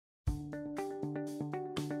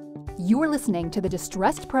You're listening to the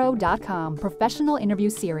DistressedPro.com professional interview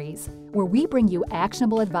series, where we bring you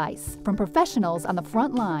actionable advice from professionals on the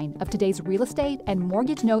front line of today's real estate and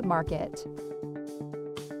mortgage note market.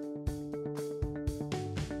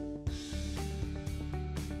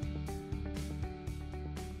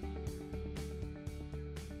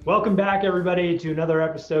 Welcome back, everybody, to another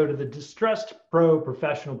episode of the Distressed Pro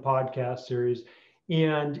Professional Podcast Series.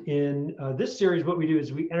 And in this series, what we do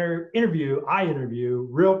is I interview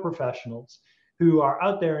real professionals who are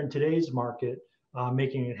out there in today's market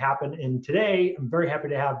making it happen. And today, I'm very happy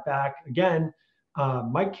to have back again,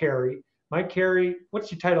 Mike Carey. Mike Carey, what's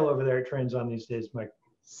your title over there at Tranzon these days, Mike?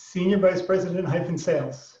 Senior Vice President -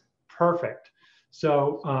 Sales. Perfect.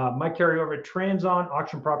 So Mike Carey over at Tranzon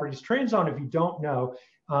Auction Properties. Tranzon, if you don't know,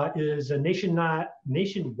 is a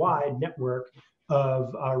nationwide network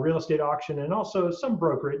of real estate auction and also some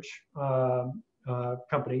brokerage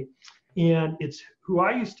company. And it's who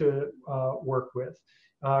I used to work with,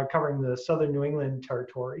 covering the Southern New England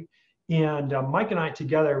territory. And Mike and I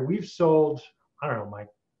together, we've sold, I don't know, Mike,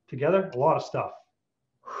 together, a lot of stuff.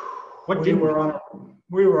 We were on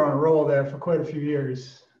a roll there for quite a few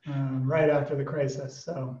years, right after the crisis.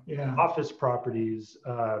 So, yeah. Office properties,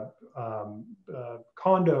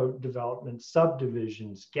 condo development,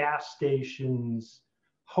 subdivisions, gas stations,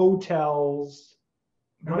 hotels.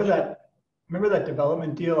 Remember that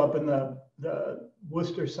development deal up in the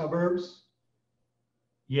Worcester suburbs?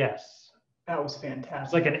 Yes. That was fantastic.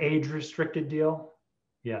 It's like an age-restricted deal.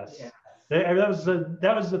 Yes. Yeah. That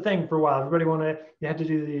was the thing for a while. Everybody you had to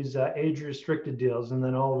do these age-restricted deals, and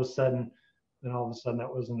then all of a sudden that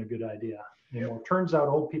wasn't a good idea anymore. Yep. Turns out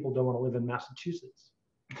old people don't want to live in Massachusetts.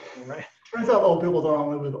 Right? Turns out old people don't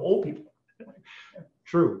want to live with old people.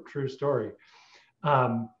 True story.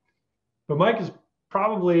 But Mike is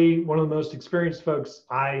probably one of the most experienced folks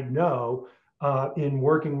I know in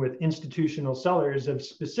working with institutional sellers of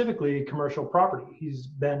specifically commercial property. He's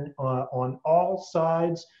been on all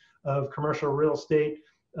sides of commercial real estate,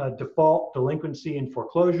 default, delinquency, and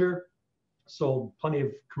foreclosure. Sold plenty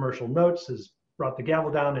of commercial notes, has brought the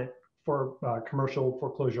gavel down for commercial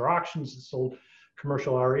foreclosure auctions, has sold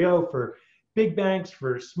commercial REO for big banks,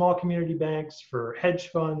 for small community banks, for hedge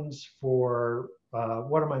funds, for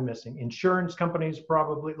what am I missing? Insurance companies,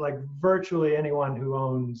 probably, like virtually anyone who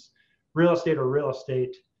owns real estate or real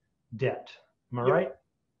estate debt. Am I right?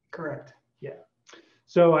 Correct. Yeah.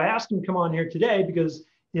 So I asked him to come on here today because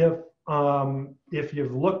if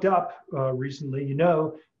you've looked up recently, you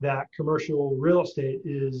know that commercial real estate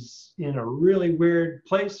is in a really weird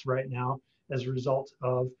place right now as a result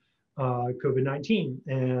of COVID-19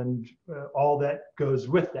 and all that goes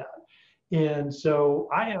with that. And so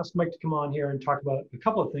I asked Mike to come on here and talk about a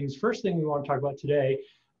couple of things. First thing we want to talk about today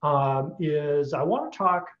is I want to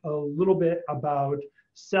talk a little bit about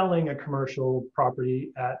selling a commercial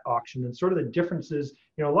property at auction and sort of the differences.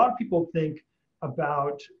 You know, a lot of people think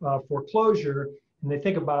about foreclosure and they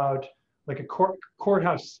think about like a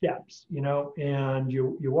courthouse steps, you know, and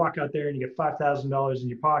you walk out there and you get $5,000 in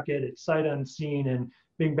your pocket, it's sight unseen, and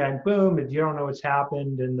bing, bang, boom, and you don't know what's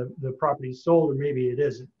happened, and the property's sold, or maybe it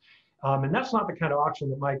isn't. And that's not the kind of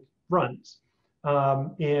auction that Mike runs.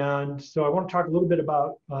 And so I want to talk a little bit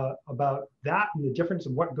about that and the difference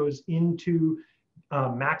of what goes into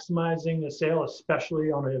maximizing a sale,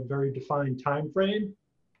 especially on a very defined time frame.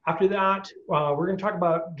 After that, we're going to talk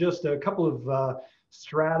about just a couple of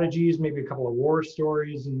strategies, maybe a couple of war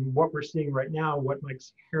stories, and what we're seeing right now, what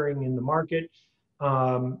Mike's hearing in the market.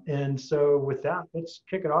 And so with that, let's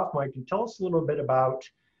kick it off, Mike, and tell us a little bit about,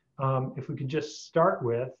 if we could just start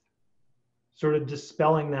with sort of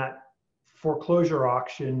dispelling that foreclosure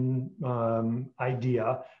auction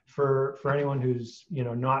idea for anyone who's, you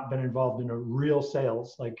know, not been involved in a real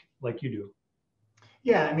sales like you do.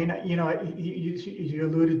 Yeah, I mean, you know, you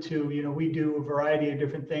alluded to, you know, we do a variety of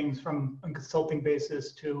different things from a consulting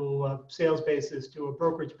basis to a sales basis to a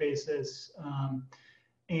brokerage basis.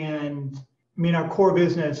 And I mean, our core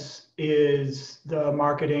business is the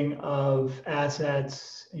marketing of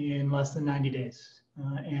assets in less than 90 days.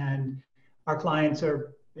 And our clients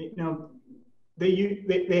are, you know,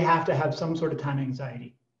 they have to have some sort of time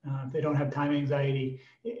anxiety. If they don't have time anxiety,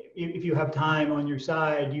 if you have time on your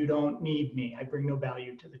side, you don't need me. I bring no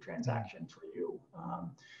value to the transaction for you.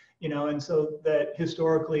 You know, and so that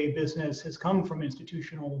historically business has come from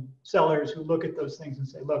institutional sellers who look at those things and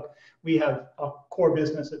say, look, we have a core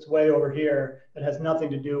business that's way over here that has nothing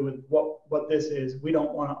to do with what this is. We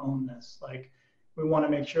don't want to own this. Like, we want to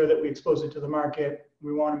make sure that we expose it to the market.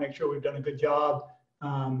 We want to make sure we've done a good job.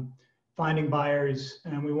 finding buyers,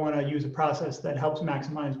 and we want to use a process that helps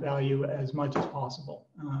maximize value as much as possible.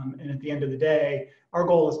 And at the end of the day, our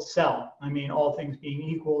goal is to sell. I mean, all things being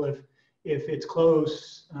equal, if it's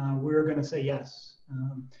close, we're going to say yes.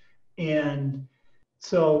 And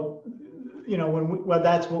so, you know, well,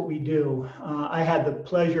 that's what we do. I had the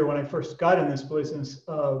pleasure when I first got in this business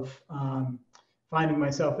of finding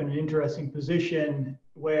myself in an interesting position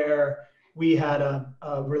where we had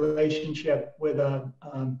a relationship with a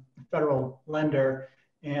federal lender,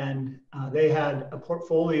 and they had a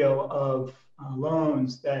portfolio of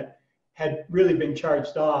loans that had really been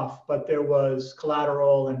charged off, but there was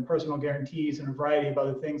collateral and personal guarantees and a variety of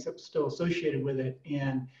other things that were still associated with it.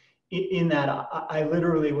 And in that, I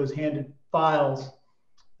literally was handed files,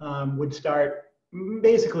 would start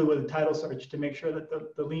basically with a title search to make sure that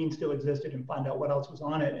the lien still existed and find out what else was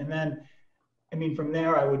on it. And then, I mean, from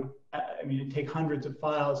there, it'd take hundreds of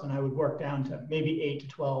files, and I would work down to maybe 8 to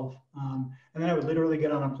 12. And then I would literally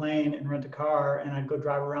get on a plane and rent a car, and I'd go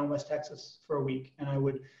drive around West Texas for a week. And I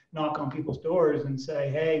would knock on people's doors and say,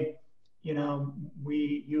 hey, you know,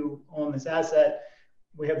 you own this asset.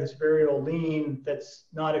 We have this very old lien that's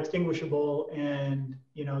not extinguishable. And,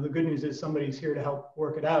 you know, the good news is somebody's here to help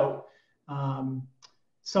work it out.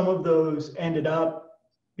 Some of those ended up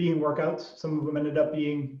being workouts. Some of them ended up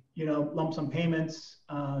being, you know, lump sum payments.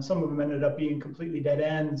 Some of them ended up being completely dead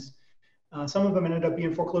ends. Some of them ended up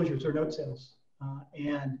being foreclosures or note sales.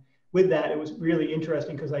 And with that, it was really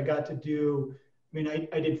interesting because I got to do,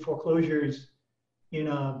 I did foreclosures in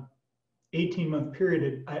a 18-month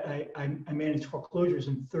period. I managed foreclosures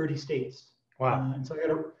in 30 states. Wow. And so I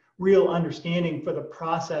got a real understanding for the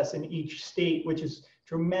process in each state, which is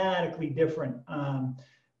dramatically different.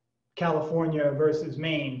 California versus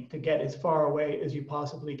Maine, to get as far away as you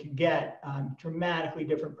possibly can get. Dramatically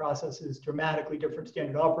different processes, dramatically different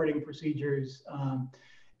standard operating procedures.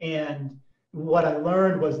 And what I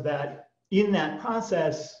learned was that in that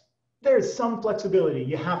process, there's some flexibility.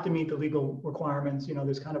 You have to meet the legal requirements. You know,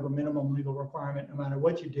 there's kind of a minimum legal requirement no matter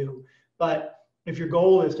what you do. But if your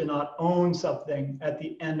goal is to not own something at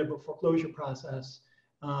the end of a foreclosure process,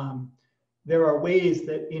 there are ways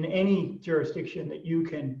that in any jurisdiction that you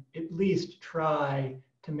can at least try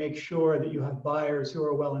to make sure that you have buyers who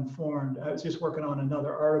are well informed. I was just working on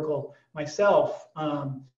another article myself,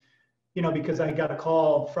 you know, because I got a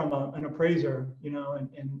call from an appraiser, you know,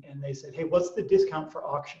 and they said, hey, what's the discount for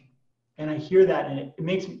auction? And I hear that, and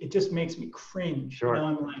it just makes me cringe. Sure. You know,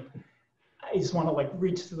 I'm like, I just want to like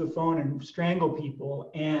reach to the phone and strangle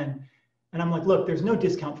people. And I'm like, look, there's no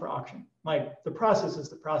discount for auction. Like, the process is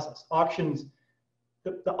the process. Auctions,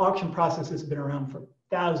 the auction process has been around for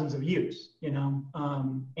thousands of years, you know,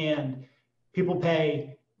 and people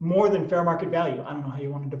pay more than fair market value. I don't know how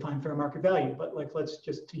you want to define fair market value, but like, let's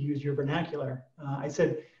just to use your vernacular. I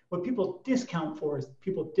said, what people discount for is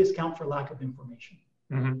people discount for lack of information.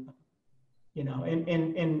 Mm-hmm. You know,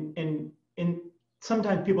 and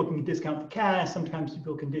sometimes people can discount for cash. Sometimes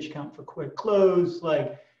people can discount for quick close.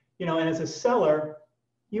 Like, you know, and as a seller,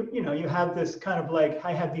 you know, you have this kind of like,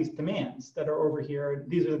 I have these demands that are over here.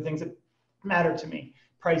 These are the things that matter to me.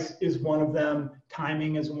 Price is one of them.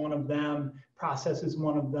 Timing is one of them. Process is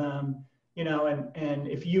one of them. You know, and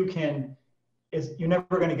if you can, you're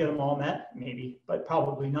never going to get them all met, maybe, but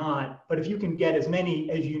probably not. But if you can get as many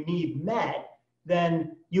as you need met,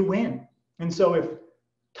 then you win. And so if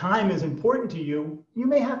time is important to you, you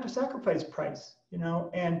may have to sacrifice price, you know,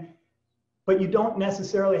 but you don't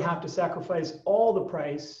necessarily have to sacrifice all the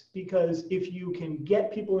price, because if you can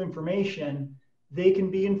get people information, they can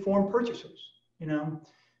be informed purchasers. You know,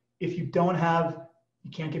 if you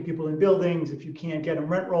can't get people in buildings, if you can't get them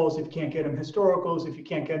rent rolls, if you can't get them historicals, if you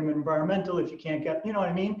can't get them environmental, if you can't get, you know what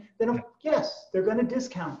I mean? Then yes, they're going to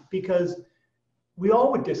discount, because we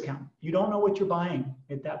all would discount. You don't know what you're buying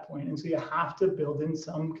at that point. And so you have to build in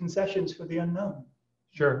some concessions for the unknown.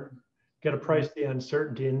 Sure. Got to price the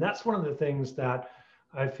uncertainty. And that's one of the things that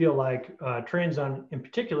I feel like Tranzon in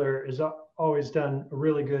particular has always done a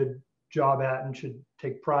really good job at, and should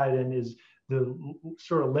take pride in, is the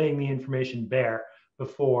sort of laying the information bare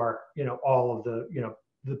before, you know, all of the, you know,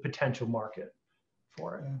 the potential market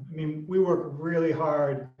for it. I mean, we work really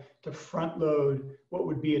hard to front load what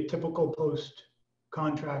would be a typical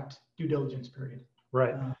post-contract due diligence period.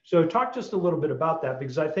 Right. So talk just a little bit about that,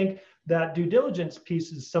 because I think that due diligence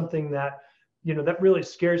piece is something that, you know, that really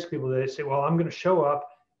scares people. They say, well, I'm going to show up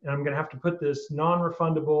and I'm going to have to put this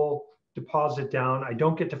non-refundable deposit down. I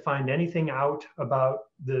don't get to find anything out about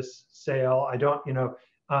this sale. I don't, you know,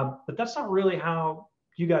 but that's not really how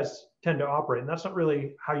you guys tend to operate. And that's not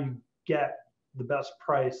really how you get the best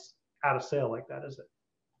price at a sale like that, is it?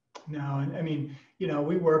 No, and I mean,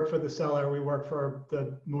 we work for the seller, we work for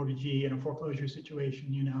the mortgagee in a foreclosure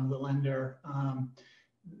situation, the lender.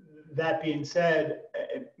 That being said,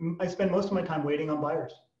 I spend most of my time waiting on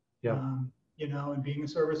buyers. Yeah. And being a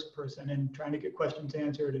service person and trying to get questions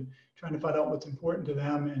answered and trying to find out what's important to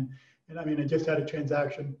them. And I mean, I just had a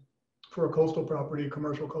transaction for a coastal property, a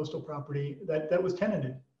commercial coastal property that was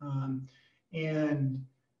tenanted. And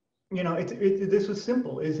this was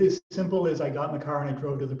simple. It's as simple as I got in the car and I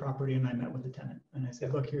drove to the property and I met with the tenant. And I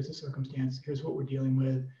said, look, here's the circumstance. Here's what we're dealing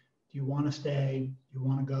with. Do you want to stay? Do you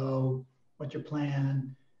want to go? What's your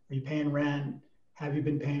plan? Are you paying rent? Have you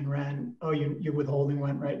been paying rent? Oh, you're withholding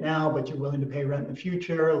rent right now, but you're willing to pay rent in the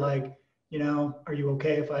future. Like, are you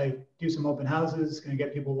okay if I do some open houses? Can I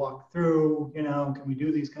get people walk through? Can we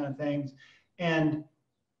do these kind of things? And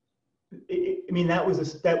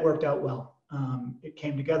that worked out well. It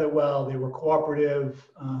came together well. They were cooperative.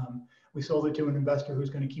 We sold it to an investor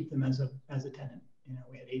who's going to keep them as a tenant.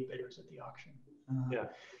 We had 8 bidders at the auction. Yeah.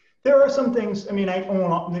 There are some things. I mean, I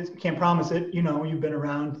can't promise it. You've been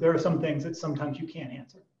around. There are some things that sometimes you can't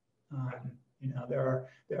answer. There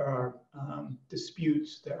are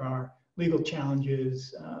disputes. There are legal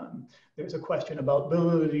challenges. There's a question about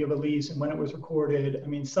validity of a lease and when it was recorded. I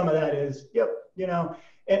mean, some of that is,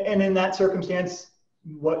 and in that circumstance,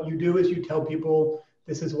 what you do is you tell people,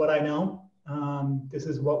 this is what I know. This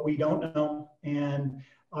is what we don't know. And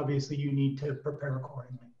obviously you need to prepare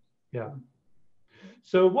accordingly. Yeah.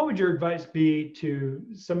 So what would your advice be to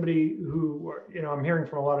somebody who, I'm hearing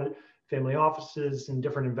from a lot of family offices and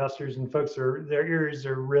different investors and folks their ears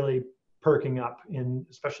are really perking up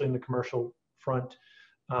especially in the commercial front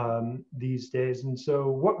these days. And so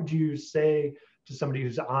what would you say to somebody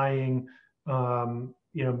who's eyeing,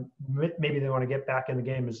 maybe they want to get back in the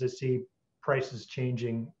game as they see prices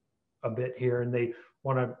changing a bit here and they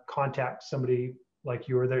want to contact somebody like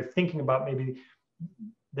you, or they're thinking about maybe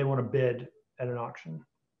they want to bid at an auction?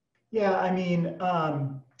 Yeah, I mean, I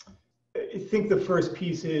think the first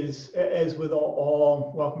piece is, as with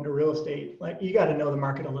all welcome to real estate, like you got to know the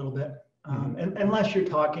market a little bit. And unless you're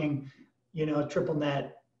talking, triple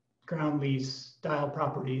net ground lease style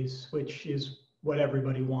properties, which is what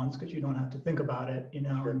everybody wants because you don't have to think about it,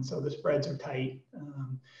 and so the spreads are tight.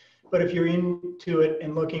 But if you're into it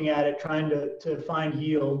and looking at it, trying to find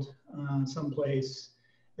yield someplace,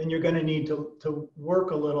 then you're going to need to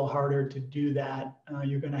work a little harder to do that.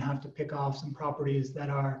 You're going to have to pick off some properties that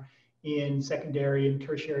are in secondary and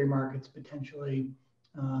tertiary markets potentially.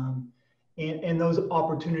 And those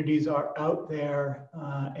opportunities are out there.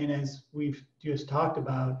 And as we've just talked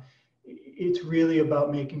about, it's really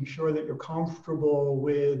about making sure that you're comfortable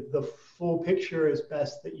with the full picture as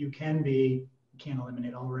best that you can be. You can't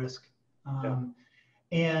eliminate all risk.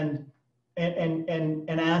 And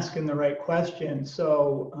asking the right question.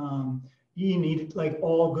 So you need, like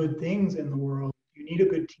all good things in the world, you need a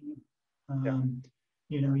good team.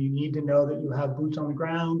 You need to know that you have boots on the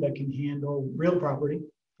ground that can handle real property,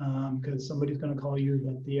 because somebody's going to call you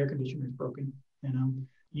that the air conditioner is broken.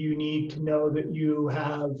 You need to know that you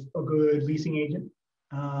have a good leasing agent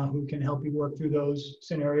who can help you work through those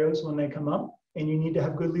scenarios when they come up. And you need to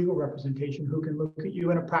have good legal representation who can look at you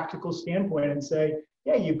in a practical standpoint and say,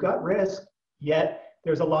 yeah, you've got risk, yet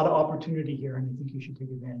there's a lot of opportunity here, and I think you should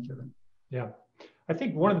take advantage of it. Yeah. I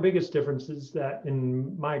think one of the biggest differences that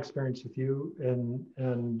in my experience with you and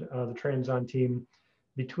the Tranzon team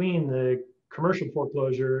between the commercial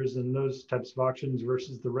foreclosures and those types of auctions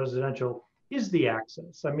versus the residential is the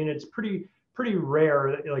access. I mean, it's pretty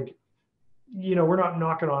rare that, like, we're not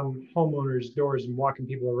knocking on homeowners' doors and walking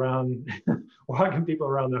people around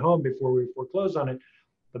their home before we foreclose on it.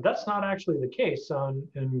 But that's not actually the case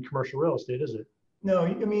in commercial real estate, is it? No,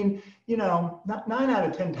 I mean, 9 out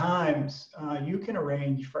of 10 times you can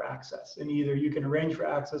arrange for access, and either you can arrange for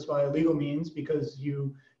access via legal means because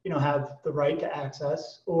you have the right to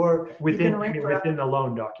access, or within the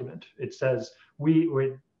loan document it says we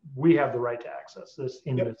have the right to access this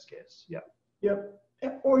in this case. Yep.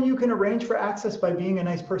 Or you can arrange for access by being a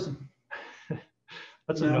nice person.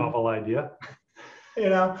 That's a novel idea.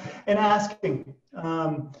 And asking.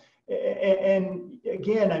 And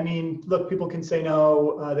again, I mean, look, people can say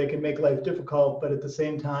no, they can make life difficult, but at the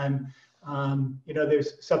same time,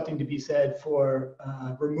 there's something to be said for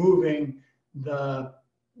removing the,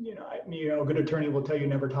 a good attorney will tell you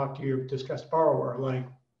never talk to your distressed borrower. Like,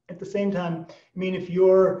 at the same time, I mean, if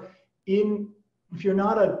you're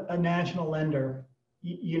not a national lender,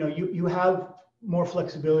 you have more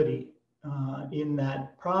flexibility in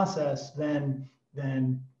that process than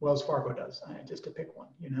Wells Fargo does, just to pick one,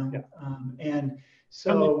 and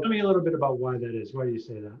so tell me a little bit about why that is. Why do you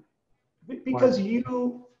say that? Because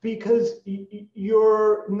you Because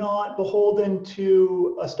you're not beholden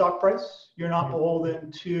to a stock price. You're not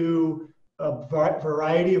beholden to a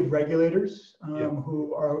variety of regulators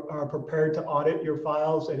who are prepared to audit your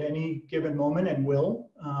files at any given moment and will.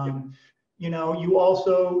 You know, you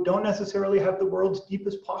also don't necessarily have the world's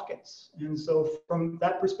deepest pockets. And so from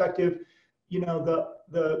that perspective, you know,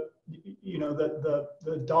 the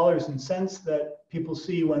dollars and cents that people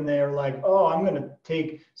see when they're like, oh, I'm going to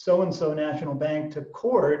take so-and-so national bank to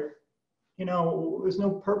court, you know, there's no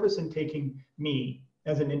purpose in taking me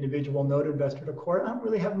as an individual note investor to court. I don't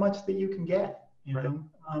really have much that you can get, you know.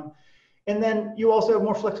 And then you also have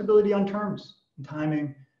more flexibility on terms,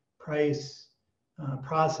 timing, price,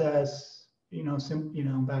 process, you know,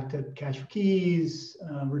 back to cash for keys,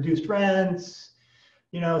 reduced rents,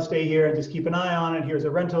 you know, stay here and just keep an eye on it. Here's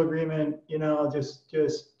a rental agreement, you know, just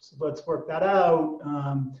let's work that out.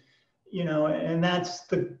 You know, and that's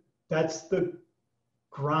the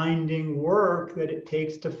grinding work that it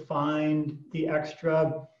takes to find the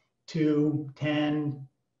extra 2, 10,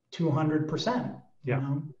 200%. Yeah. You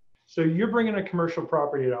know? So you're bringing a commercial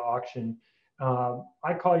property to auction.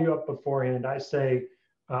 I call you up beforehand. I say,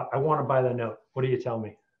 I want to buy the note. What do you tell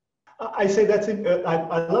me? I say that's it.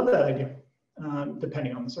 I love that idea,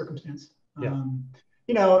 depending on the circumstance.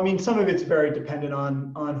 You know, I mean, some of it's very dependent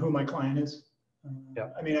on who my client is.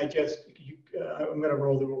 I mean, I'm going to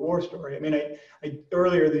roll the war story. I mean, I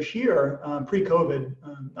earlier this year, pre-COVID,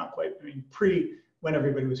 not quite, I mean, when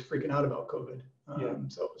everybody was freaking out about COVID.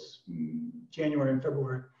 So it was January and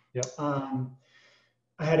February.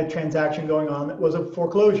 I had a transaction going on that was a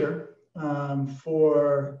foreclosure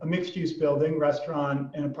for a mixed-use building,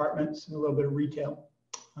 restaurant and apartments, and a little bit of retail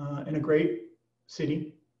in a great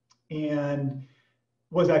city, and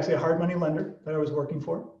was actually a hard money lender that I was working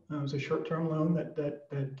for. It was a short-term loan that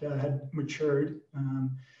had matured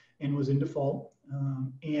and was in default.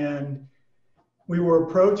 And we were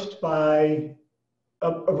approached by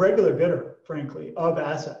a regular bidder, frankly, of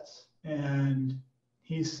assets. And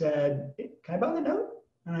he said, hey, can I buy the note?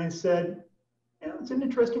 And I said, yeah, it's an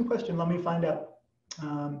interesting question. Let me find out.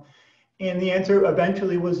 And the answer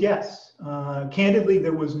eventually was yes. Candidly,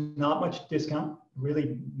 there was not much discount,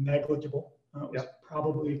 really negligible. It was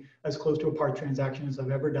probably as close to a par transaction as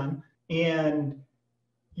I've ever done. And,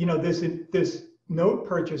 you know, this note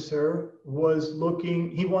purchaser was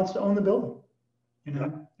looking, he wants to own the building, you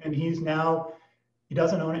know, and he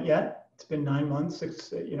doesn't own it yet. It's been 9 months,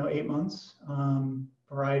 8 months.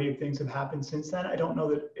 Variety of things have happened since then. I don't know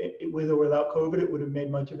that with or without COVID, it would have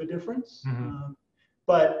made much of a difference.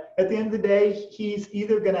 But at the end of the day, he's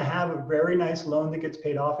either going to have a very nice loan that gets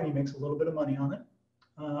paid off and he makes a little bit of money on it,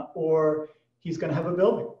 or he's going to have a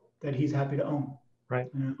building that he's happy to own. Right.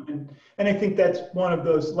 You know? And I think that's one of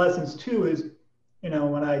those lessons too. Is, you know,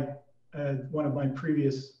 when one of my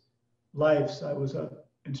previous lives, I was an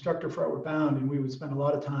instructor for Outward Bound, and we would spend a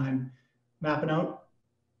lot of time mapping out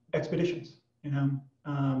expeditions. You know.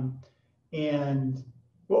 And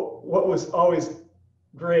what was always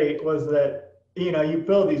great was that, you know, you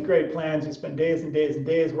build these great plans, you spend days and days and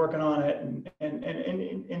days working on it,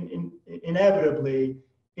 and inevitably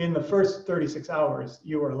in the first 36 hours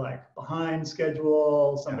you were like behind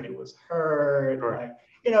schedule, somebody was hurt, like,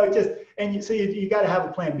 you know, so you got to have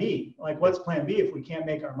a plan B. Like, what's plan B if we can't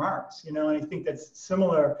make our marks, you know? And I think that's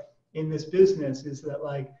similar in this business, is that,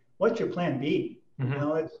 like, what's your plan B? You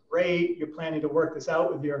know, it's great. You're planning to work this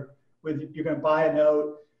out you're going to buy a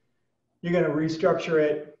note, you're going to restructure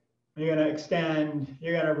it, you're going to extend,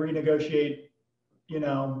 you're going to renegotiate, you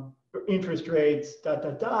know, interest rates, ...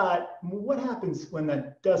 What happens when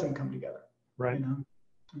that doesn't come together? Right. You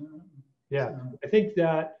know? I think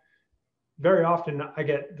that very often I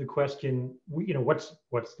get the question, you know, what's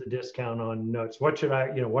the discount on notes? What should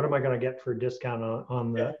I, you know, what am I going to get for a discount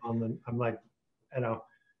on the, I'm like, you know,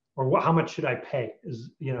 or how much should I pay is,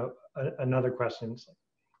 you know, another question.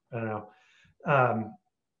 I don't know.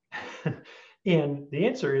 And the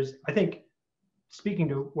answer is, I think, speaking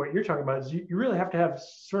to what you're talking about, is you really have to have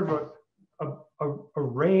sort of a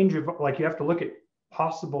range of, like, you have to look at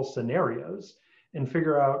possible scenarios and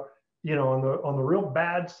figure out, you know, on the real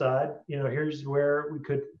bad side, you know, here's where we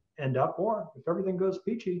could end up, or if everything goes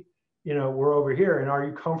peachy, you know, we're over here. And are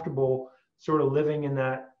you comfortable sort of living in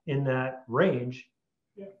that range?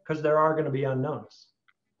 Because there are going to be unknowns.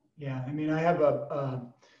 Yeah, I mean, I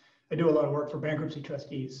do a lot of work for bankruptcy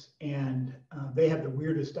trustees, and they have the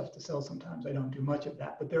weirdest stuff to sell sometimes. I don't do much of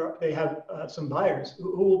that, but they have some buyers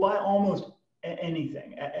who will buy almost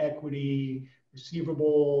anything: equity,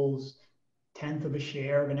 receivables, tenth of a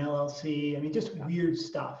share of an LLC. I mean, just weird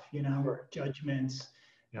stuff, you know, judgments.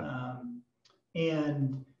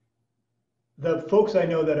 And the folks I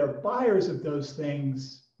know that are buyers of those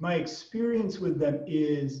things, my experience with them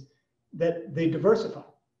is that they diversify.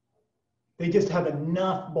 They just have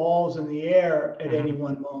enough balls in the air at any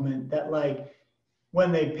one moment that, like,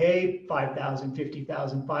 when they pay $5,000,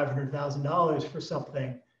 $50,000, $500,000 for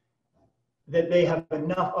something, that they have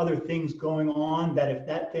enough other things going on that if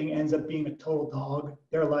that thing ends up being a total dog,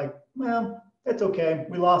 they're like, well, that's okay.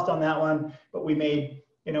 We lost on that one, but we made,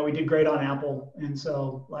 we did great on Apple. And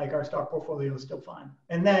so, like, our stock portfolio is still fine.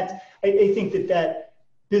 And that, I think that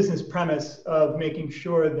business premise of making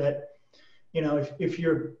sure that, if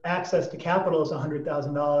your access to capital is $100,000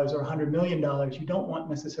 or $100 million, you don't want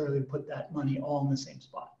necessarily to put that money all in the same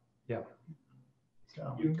spot. Yeah.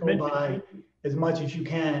 So go buy as much as you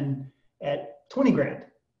can at 20 grand,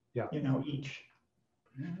 yeah, each.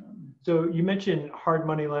 So you mentioned hard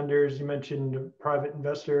money lenders, you mentioned private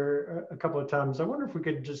investor a couple of times. I wonder if we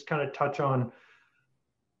could just kind of touch on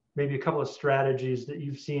maybe a couple of strategies that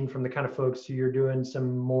you've seen from the kind of folks who you're doing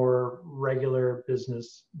some more regular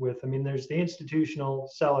business with. I mean, there's the institutional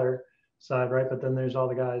seller side, right? But then there's all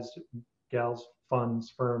the guys, gals, funds,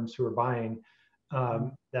 firms who are buying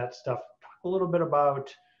that stuff. Talk a little bit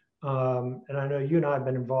about, and I know you and I have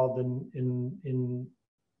been involved in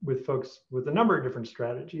with folks with a number of different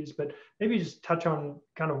strategies, but maybe just touch on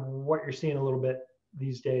kind of what you're seeing a little bit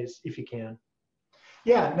these days, if you can.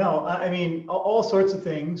 Yeah, no, I mean, all sorts of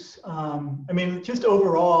things. I mean, just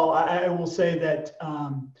overall, I will say that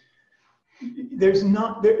there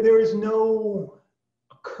is no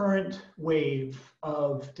current wave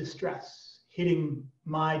of distress hitting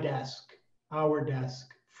my desk, our desk,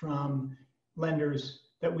 from lenders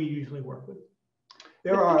that we usually work with.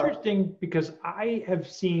 It's interesting because I have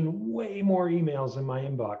seen way more emails in my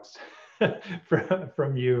inbox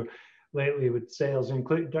from you lately with sales,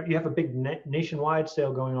 including you have a big nationwide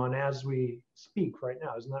sale going on as we speak right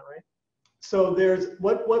now, isn't that right? So there's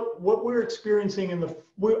what we're experiencing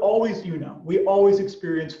we always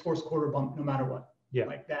experience fourth quarter bump no matter what. Yeah.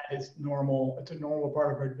 Like, that is normal. It's a normal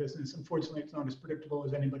part of our business. Unfortunately, it's not as predictable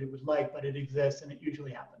as anybody would like, but it exists and it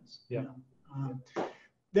usually happens. Yeah.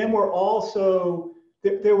 Then we're also,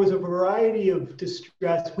 there was a variety of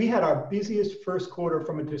distress. We had our busiest first quarter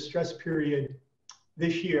from a distress period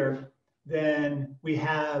this year than we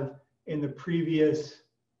have in the previous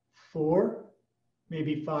 4,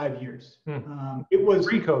 maybe 5 years. It was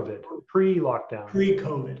pre-COVID, pre-lockdown.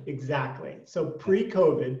 Pre-COVID, exactly. So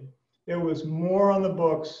pre-COVID, there was more on the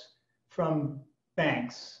books from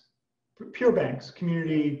banks, pure banks,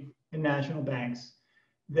 community and national banks,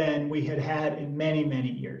 than we had in many,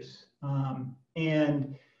 many years.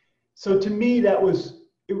 And so to me, it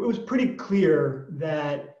was pretty clear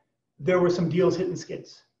that there were some deals hitting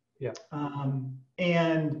skids. Yeah.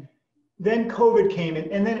 And then COVID came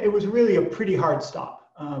in, and then it was really a pretty hard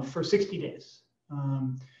stop for 60 days.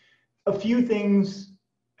 A few things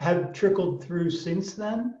have trickled through since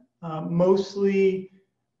then, mostly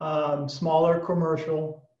smaller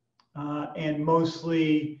commercial and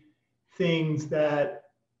mostly things that,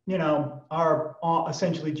 are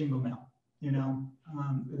essentially jingle mail.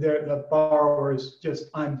 The borrowers just,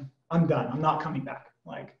 I'm done. I'm not coming back.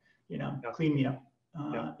 Like, clean me up.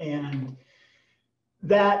 And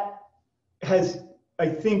that has, I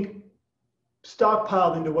think,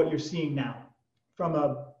 stockpiled into what you're seeing now from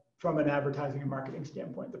an advertising and marketing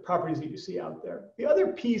standpoint, the properties that you see out there. The other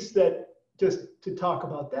piece that, just to talk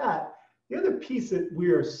about that, the other piece that we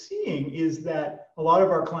are seeing is that a lot of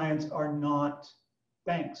our clients are not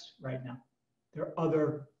banks right now. They're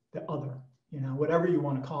whatever you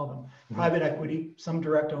want to call them, private equity, some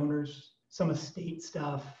direct owners, some estate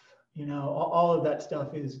stuff, all of that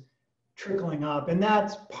stuff is trickling up. And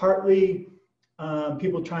that's partly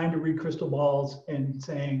people trying to read crystal balls and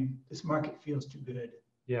saying, this market feels too good.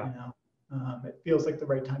 Yeah. It feels like the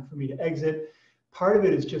right time for me to exit. Part of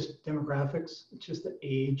it is just demographics. It's just the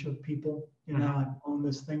age of people. I've owned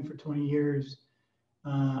this thing for 20 years.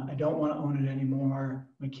 I don't want to own it anymore.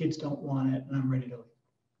 My kids don't want it, and I'm ready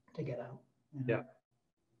to get out. Yeah.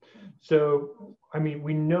 So, I mean,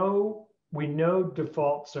 we know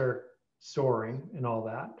defaults are soaring and all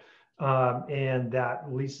that, and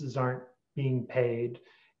that leases aren't being paid.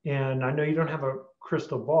 And I know you don't have a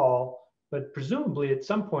crystal ball, but presumably at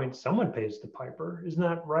some point someone pays the piper, isn't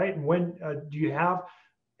that right? And when do you have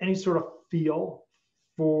any sort of feel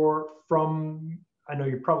from? I know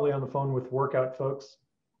you're probably on the phone with workout folks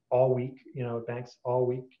all week, banks all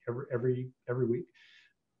week, every week.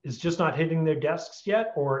 Is just not hitting their desks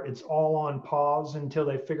yet, or it's all on pause until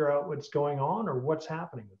they figure out what's going on, or what's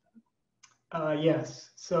happening with that? Yes.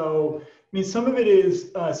 So, I mean, some of it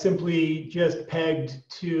is simply just pegged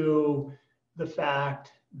to the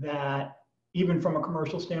fact that even from a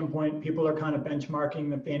commercial standpoint, people are kind of benchmarking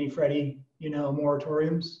the Fannie Freddie,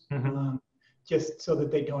 moratoriums, just so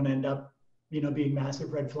that they don't end up, being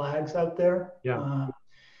massive red flags out there. Yeah.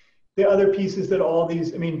 The other piece is that all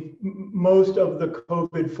these, most of the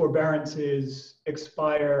COVID forbearances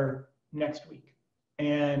expire next week.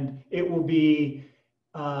 And it will be,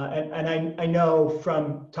 and I know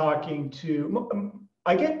from talking to,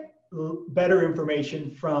 I get better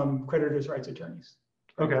information from creditors' rights attorneys.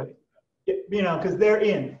 Okay. Because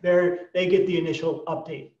they get the initial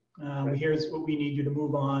update. Here's what we need you to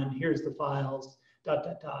move on. Here's the files, ...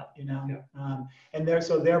 Yeah. And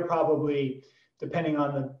they're probably, depending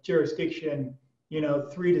on the jurisdiction,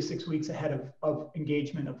 3 to 6 weeks ahead of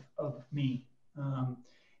engagement of me.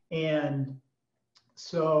 And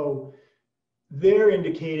so they're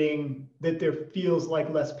indicating that there feels like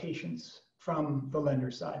less patience from the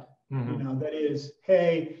lender side. That is,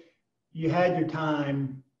 hey, you had your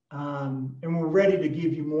time, and we're ready to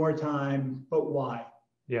give you more time, but why?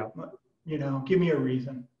 Yeah. Give me a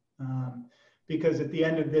reason. Because at the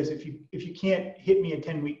end of this, if you can't hit me a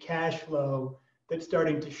 10-week cash flow that's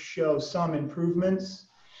starting to show some improvements,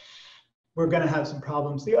 we're going to have some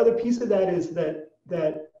problems. The other piece of that is that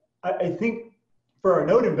I think for a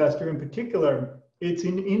note investor in particular, it's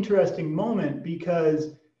an interesting moment,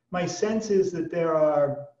 because my sense is that there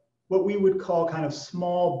are what we would call kind of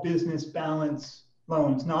small business balance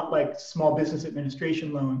loans, not like small business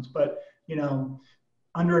administration loans, but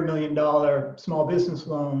under $1 million small business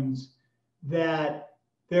loans, that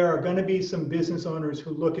there are going to be some business owners who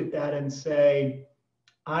look at that and say,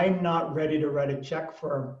 I'm not ready to write a check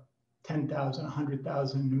for $10,000, $100,000,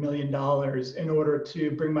 $1 million in order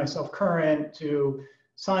to bring myself current, to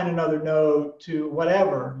sign another note, to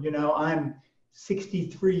whatever. I'm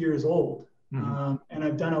 63 years old, and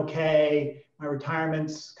I've done okay. My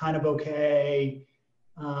retirement's kind of okay.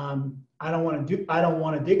 I don't want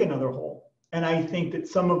to dig another hole. And I think that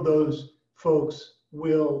some of those folks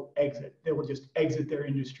will exit. They will just exit their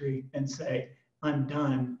industry and say, I'm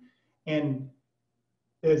done. And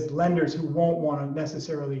there's lenders who won't want to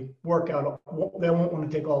necessarily work out, they won't want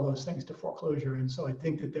to take all those things to foreclosure. And so I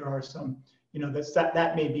think that there are some,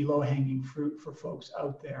 that may be low-hanging fruit for folks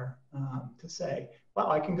out there to say, well,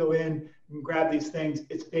 I can go in and grab these things.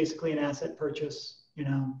 It's basically an asset purchase,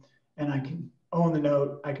 and I can own the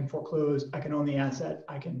note, I can foreclose, I can own the asset,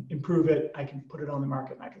 I can improve it, I can put it on the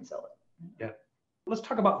market, and I can sell it. Yeah. Let's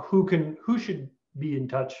talk about who should be in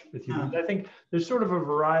touch with you. I think there's sort of a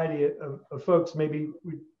variety of folks, maybe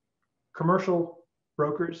commercial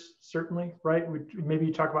brokers, certainly, right? Maybe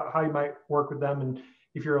you talk about how you might work with them, and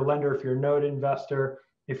if you're a lender, if you're a note investor,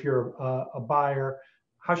 if you're a buyer,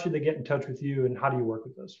 how should they get in touch with you, and how do you work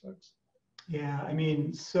with those folks? Yeah,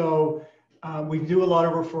 so we do a lot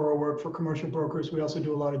of referral work for commercial brokers. We also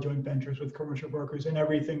do a lot of joint ventures with commercial brokers, and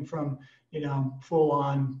everything from,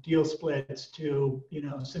 full-on deal splits to,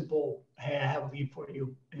 simple, hey, I have a lead for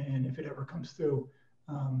you, and if it ever comes through,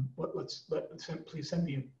 please send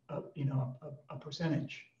me a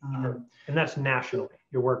percentage. Sure. And that's nationally.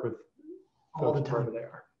 You work with all the time. Wherever they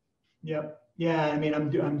are. Yep. Yeah.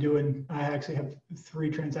 I actually have 3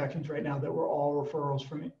 transactions right now that were all referrals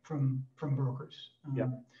from brokers. Yeah.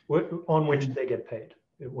 On which they get paid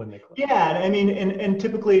when they close. Yeah. And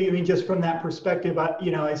typically, just from that perspective,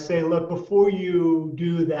 I say, look, before you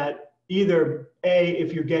do that, either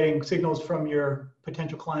if you're getting signals from your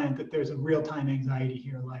potential client that there's a real-time anxiety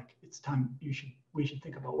here, like it's time we should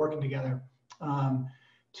think about working together.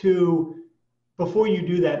 2, before you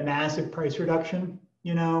do that massive price reduction,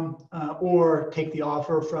 or take the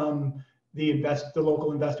offer from the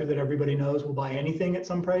local investor that everybody knows will buy anything at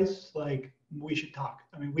some price, like, we should talk.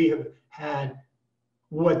 We have had,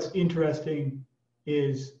 what's interesting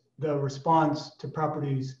is the response to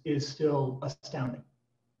properties is still astounding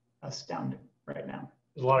right now.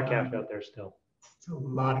 There's a lot of cash out there still. It's a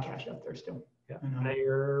lot of cash out there still. Yeah. Now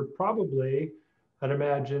you're probably, I'd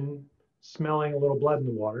imagine, smelling a little blood in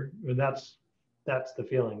the water. That's the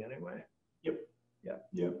feeling anyway. Yep. Yeah.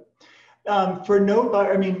 Yep. For note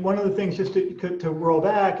buyer, one of the things, just to roll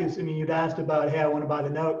back, is, you'd asked about, hey, I want to buy the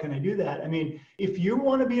note. Can I do that? If you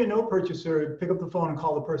want to be a note purchaser, pick up the phone and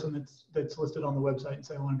call the person that's listed on the website and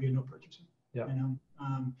say, I want to be a note purchaser. Yeah.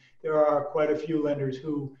 There are quite a few lenders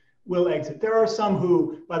who will exit. There are some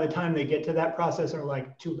who, by the time they get to that process, are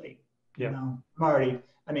like, too late. Yeah. I'm already,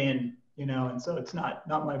 and so it's not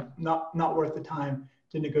worth the time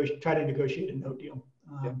to try to negotiate a note deal.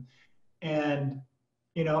 And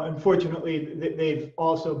unfortunately, they've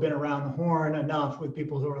also been around the horn enough with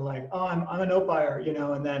people who are like, oh, I'm a note buyer,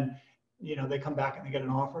 and then they come back and they get an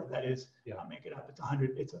offer that is, I'll make it up, it's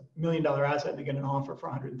 $100 million asset, and they get an offer for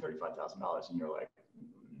 $135,000, and you're like,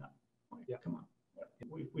 no, come on,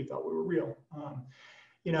 we thought we were real,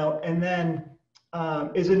 and then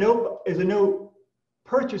is a note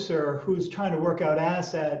purchaser who's trying to work out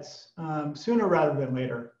assets sooner rather than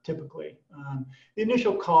later, typically. The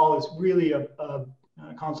initial call is really a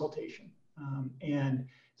consultation. And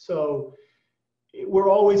so we're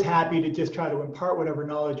always happy to just try to impart whatever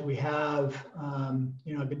knowledge we have.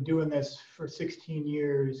 I've been doing this for 16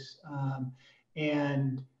 years,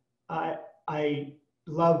 and I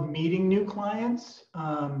love meeting new clients,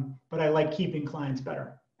 but I like keeping clients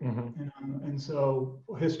better. Mm-hmm. And so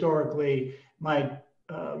historically, my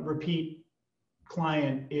repeat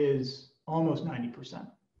client is almost 90%.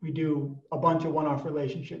 We do a bunch of one-off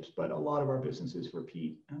relationships, but a lot of our business is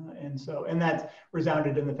repeat. And that's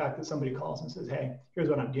resounded in the fact that somebody calls and says, hey, here's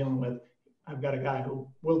what I'm dealing with. I've got a guy who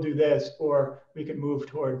will do this, or we can move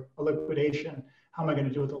toward a liquidation. How am I going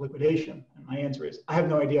to do with the liquidation? And my answer is, I have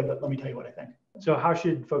no idea, but let me tell you what I think. So how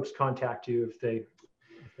should folks contact you if they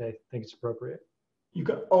think it's appropriate? You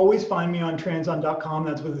can always find me on Tranzon.com.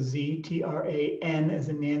 That's with a Z, Tran as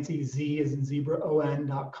in Nancy, Z as in zebra,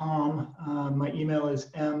 on.com. My email is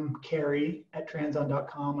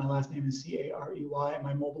mcarey@tranzon.com. My last name is Carey.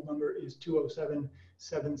 My mobile number is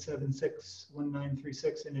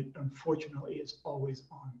 207-776-1936, and it unfortunately is always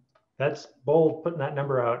on. That's bold, putting that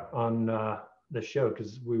number out on the show,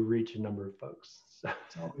 because we reach a number of folks.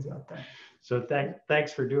 It's always out there. So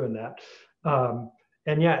thanks for doing that.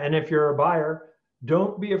 And if you're a buyer,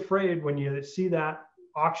 don't be afraid when you see that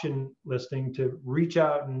auction listing to reach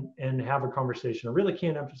out and have a conversation. I really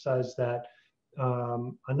can't emphasize that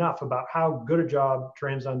enough about how good a job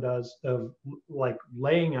Tranzon does of like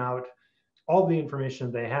laying out all the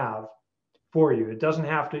information they have for you. It doesn't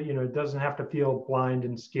have to feel blind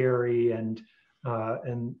and scary and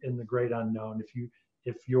in the great unknown.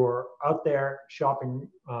 If you're out there shopping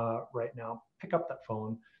right now, pick up that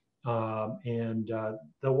phone. And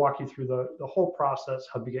they'll walk you through the whole process,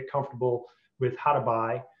 help you get comfortable with how to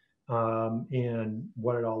buy and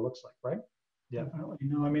what it all looks like, right? Yeah.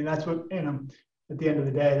 Definitely. That's what, at the end of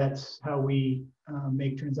the day, that's how we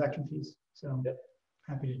make transaction fees. So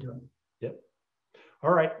happy to do it. Yep.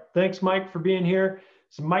 All right. Thanks, Mike, for being here.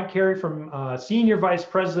 So Mike Carey from Senior Vice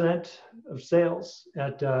President of Sales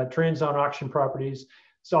at Tranzon Auction Properties.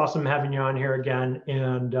 It's awesome having you on here again,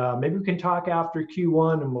 and maybe we can talk after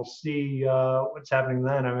Q1 and we'll see what's happening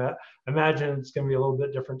then. I imagine it's going to be a little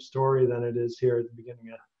bit different story than it is here at the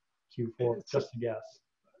beginning of Q4, just a guess.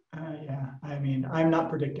 I'm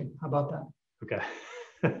not predicting. How about that? Okay.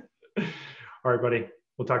 All right, buddy.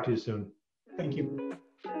 We'll talk to you soon. Thank you.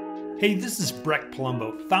 Hey, this is Brecht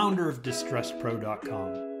Palombo, founder of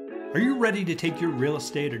DistressedPro.com. Are you ready to take your real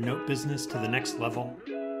estate or note business to the next level?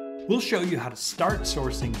 We'll show you how to start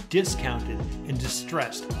sourcing discounted and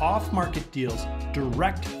distressed off-market deals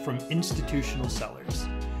direct from institutional sellers.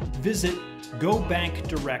 Visit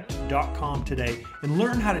gobankdirect.com today and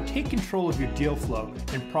learn how to take control of your deal flow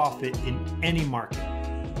and profit in any market.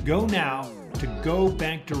 Go now to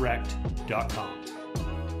gobankdirect.com.